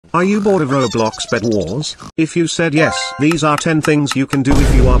Are you bored of Roblox Bedwars? If you said yes, these are 10 things you can do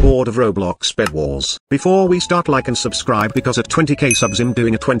if you are bored of Roblox Bedwars. Before we start, like and subscribe because at 20k subs I'm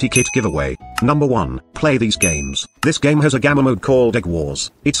doing a 20 kit giveaway. Number 1, play these games. This game has a gamma mode called Egg Wars.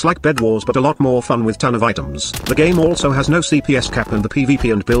 It's like Bed Wars but a lot more fun with ton of items. The game also has no CPS cap and the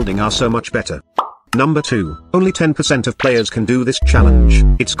PvP and building are so much better. Number 2, only 10% of players can do this challenge.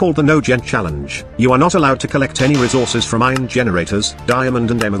 It's called the No Gen Challenge. You are not allowed to collect any resources from iron generators, diamond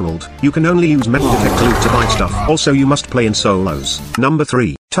and emerald. You can only use metal detector loot to buy stuff. Also you must play in solos. Number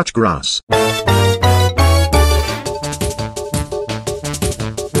 3, touch grass.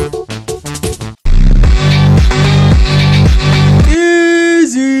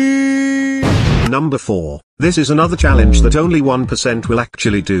 Number 4, this is another challenge that only 1% will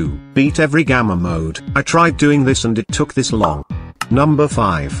actually do. Beat every gamma mode. I tried doing this and it took this long. Number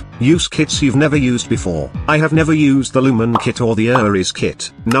 5, use kits you've never used before. I have never used the Lumen kit or the Aries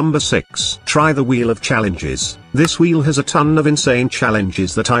kit. Number 6, try the Wheel of Challenges. This wheel has a ton of insane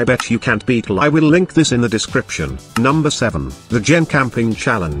challenges that I bet you can't beat. I will link this in the description. Number 7, the Gen Camping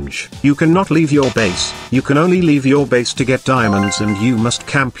Challenge. You cannot leave your base. You can only leave your base to get diamonds and you must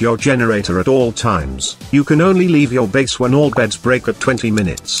camp your generator at all times. You can only leave your base when all beds break at 20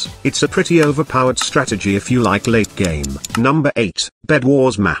 minutes. It's a pretty overpowered strategy if you like late game. Number 8, Bed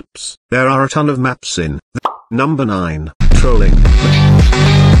Wars maps. There are a ton of maps in. Number 9, trolling.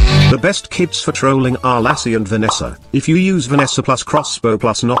 The best kits for trolling are Lassie and Vanessa. If you use Vanessa plus crossbow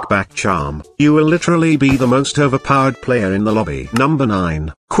plus knockback charm, you will literally be the most overpowered player in the lobby. Number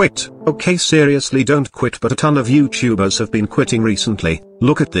 9, quit. Okay, seriously, don't quit, but a ton of YouTubers have been quitting recently.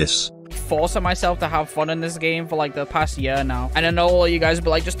 Look at this. Forcing myself to have fun in this game for like the past year now, and I know all you guys will be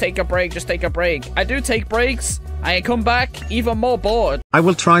like, just take a break, just take a break. I do take breaks. I come back even more bored. I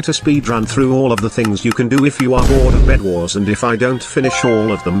will try to speedrun through all of the things you can do if you are bored of Bed Wars, and if I don't finish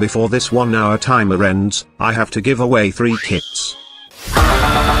all of them before this 1 hour timer ends, I have to give away 3 kits.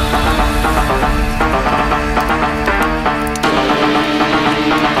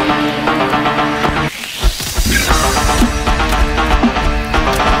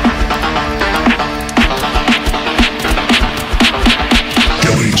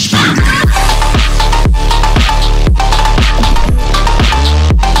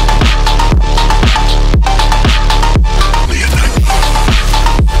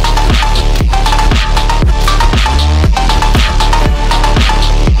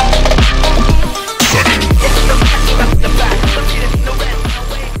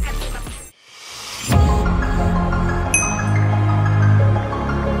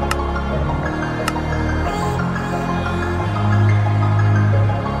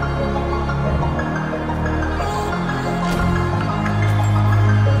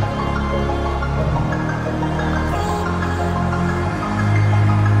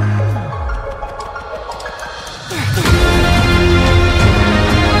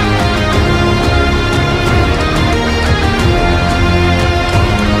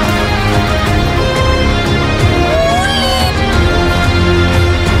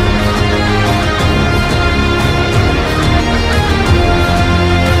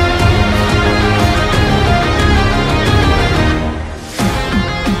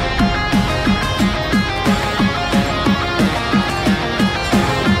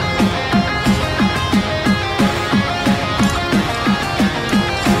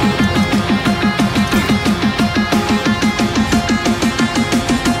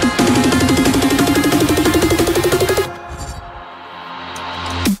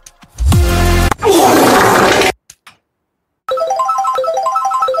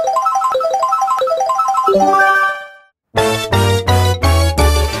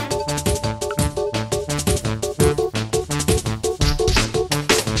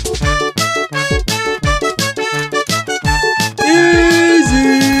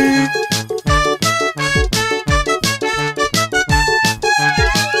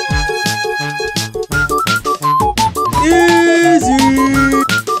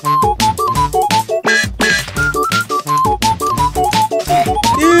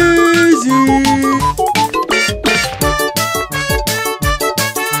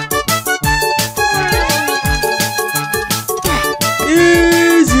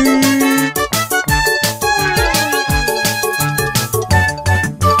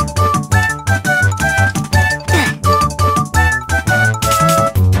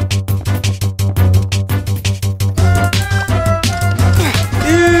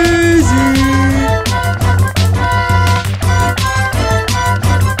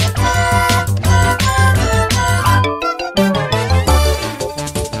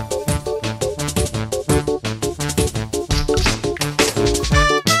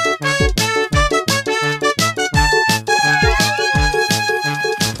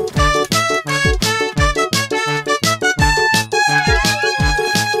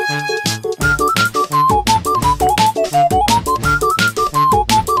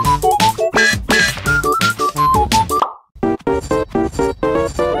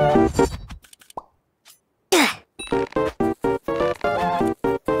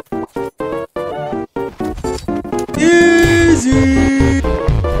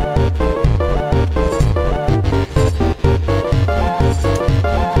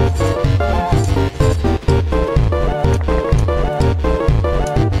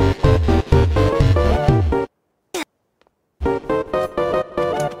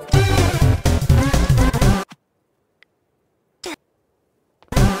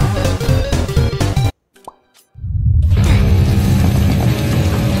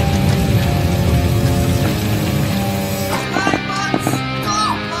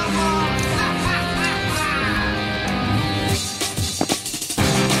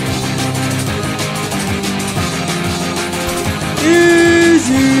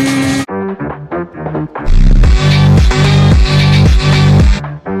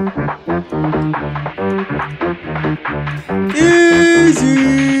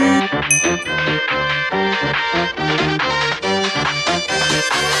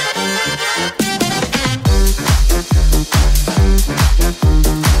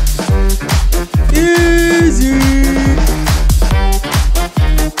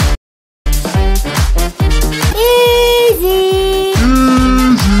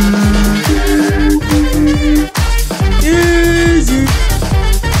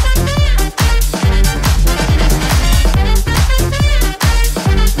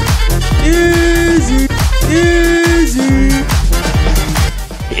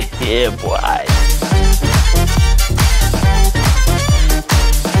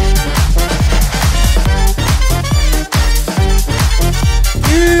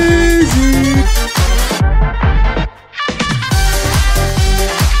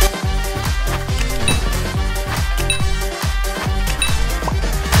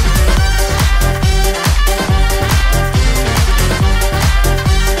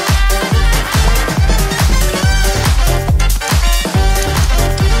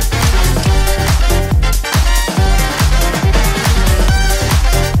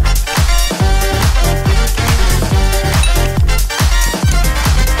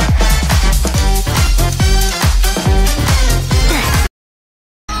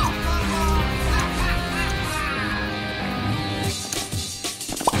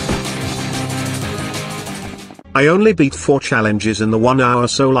 I only beat 4 challenges in the 1 hour,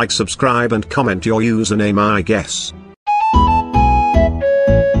 so like, subscribe and comment your username, I guess.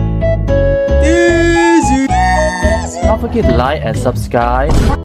 Don't forget to like and subscribe.